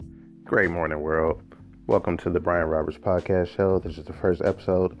Great morning, world. Welcome to the Brian Roberts Podcast Show. This is the first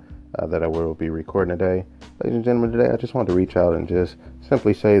episode that I will be recording today. Ladies and gentlemen, today I just want to reach out and just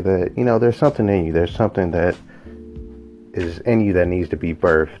simply say that, there's something in you. There's something that is in you that needs to be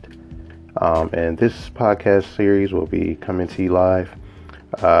birthed. And this podcast series will be coming to you live,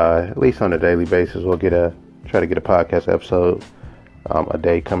 at least on a daily basis. We'll try to get a podcast episode a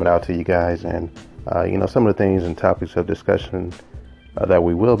day coming out to you guys. And, some of the things and topics of discussion that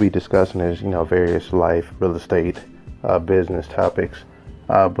we will be discussing is, various life, real estate, business topics.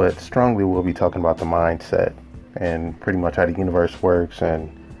 But strongly we'll be talking about the mindset and pretty much how the universe works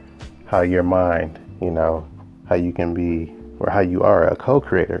and how your mind, how you can be or how you are a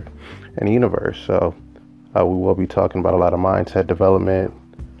co-creator in the universe. So we will be talking about a lot of mindset development,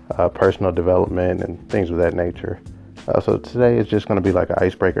 personal development, and things of that nature. So today is just going to be like an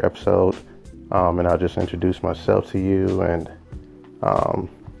icebreaker episode, and I'll just introduce myself to you, and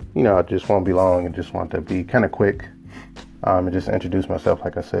I just won't be long and just want to be kind of quick, and just introduce myself,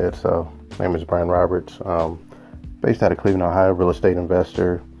 like I said. So my name is Brian Roberts, based out of Cleveland, Ohio, real estate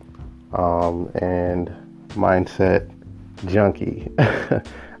investor, and mindset junkie, I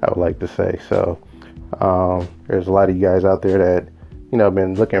would like to say. So there's a lot of you guys out there that, have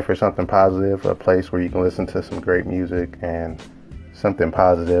been looking for something positive, a place where you can listen to some great music and something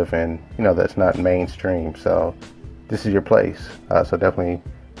positive, and, that's not mainstream. So this is your place. So definitely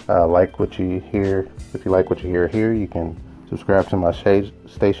like what you hear. If you like what you hear here, you can subscribe to my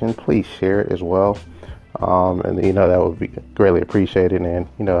station. Please share it as well. And that would be greatly appreciated. And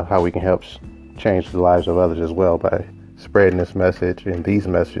how we can help change the lives of others as well by spreading this message, and these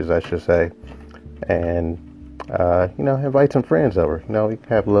messages, I should say. And invite some friends over. We can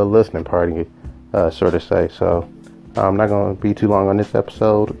have a little listening party, sort of say. So I'm not going to be too long on this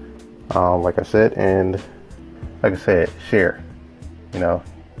episode. Like I said, share,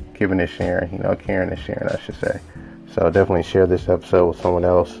 giving is sharing, caring is sharing, I should say. So definitely share this episode with someone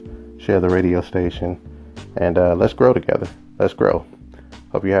else, share the radio station, and let's grow together. Let's grow.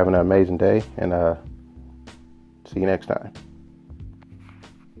 Hope you're having an amazing day, and see you next time.